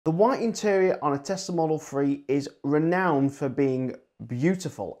The white interior on a Tesla Model 3 is renowned for being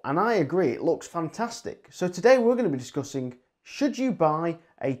beautiful, and I agree, it looks fantastic. So today we're going to be discussing, should you buy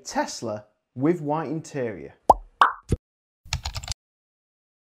a Tesla with white interior?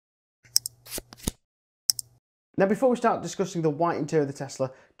 Now, before we start discussing the white interior of the Tesla,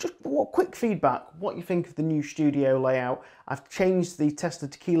 just quick feedback, what you think of the new studio layout. I've changed the Tesla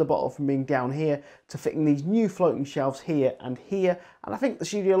tequila bottle from being down here to fitting these new floating shelves here, and I think the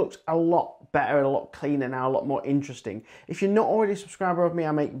studio looks a lot better and a lot cleaner now, a lot more interesting. If you're not already a subscriber of me,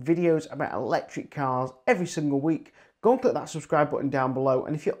 I make videos about electric cars every single week. Go and click that subscribe button down below,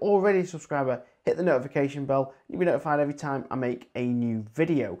 and if you're already a subscriber, hit the notification bell. You'll be notified every time I make a new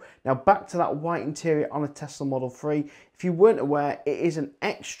video. Now back to that white interior on a Tesla Model 3. If you weren't aware, it is an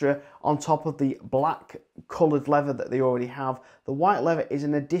extra on top of the black coloured leather that they already have. The white leather is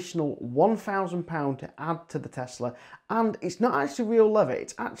an additional £1,000 to add to the Tesla, and it's not actually real leather,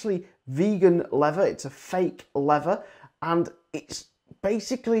 it's actually vegan leather, it's a fake leather, and it's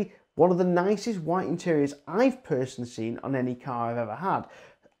basically one of the nicest white interiors I've personally seen on any car I've ever had.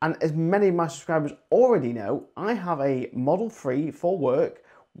 And as many of my subscribers already know, I have a Model 3 for work,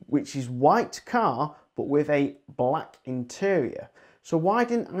 which is white car, but with a black interior. So why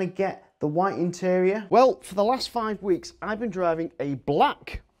didn't I get the white interior? Well, for the last 5 weeks, I've been driving a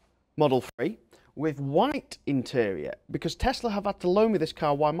black Model 3 with white interior because Tesla have had to loan me this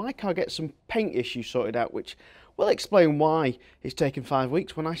car while my car gets some paint issues sorted out, which will explain why it's taken 5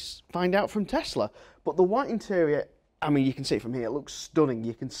 weeks when I find out from Tesla. But the white interior, I mean, you can see it from here, it looks stunning.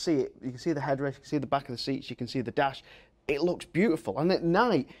 You can see it, you can see the headrest, you can see the back of the seats, you can see the dash. It looks beautiful. And at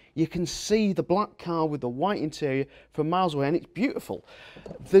night, you can see the black car with the white interior from miles away, and it's beautiful.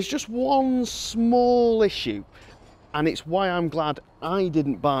 There's just one small issue, and it's why I'm glad I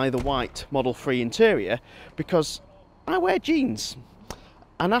didn't buy the white Model 3 interior, because I wear jeans.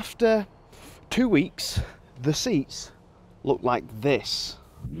 And after 2 weeks, the seats look like this.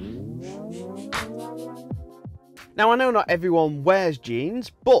 Now, I know not everyone wears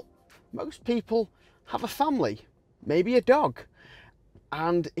jeans, but most people have a family, maybe a dog.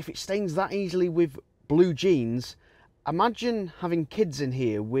 And if it stains that easily with blue jeans, imagine having kids in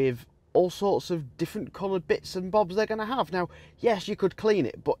here with all sorts of different coloured bits and bobs they're going to have. Now, yes, you could clean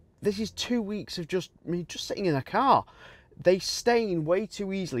it, but this is 2 weeks of just sitting in a car. They stain way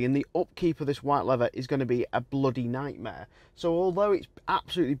too easily, and the upkeep of this white leather is going to be a bloody nightmare. So although it's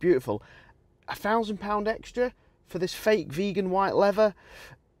absolutely beautiful, £1,000 extra for this fake vegan white leather,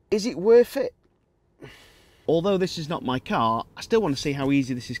 is it worth it? Although this is not my car, I still want to see how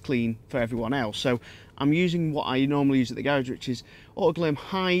easy this is clean for everyone else. So I'm using what I normally use at the garage, which is Autoglym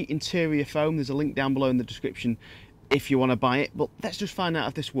High Interior Foam. There's a link down below in the description if you want to buy it, but let's just find out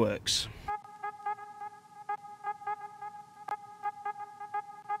if this works.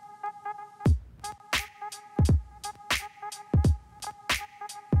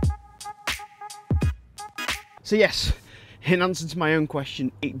 So yes, in answer to my own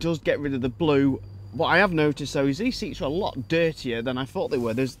question, it does get rid of the blue. What I have noticed though is these seats are a lot dirtier than I thought they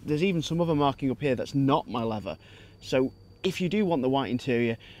were. There's even some other marking up here that's not my leather. So if you do want the white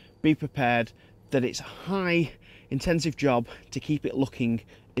interior, be prepared that it's a high intensive job to keep it looking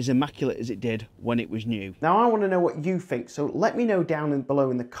as immaculate as it did when it was new. Now I want to know what you think, so let me know down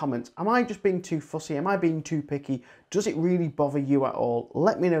below in the comments. Am I just being too fussy? Am I being too picky? Does it really bother you at all?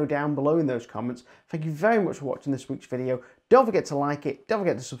 Let me know down below in those comments. Thank you very much for watching this week's video. Don't forget to like it, don't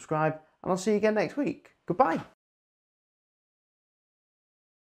forget to subscribe, and I'll see you again next week. Goodbye.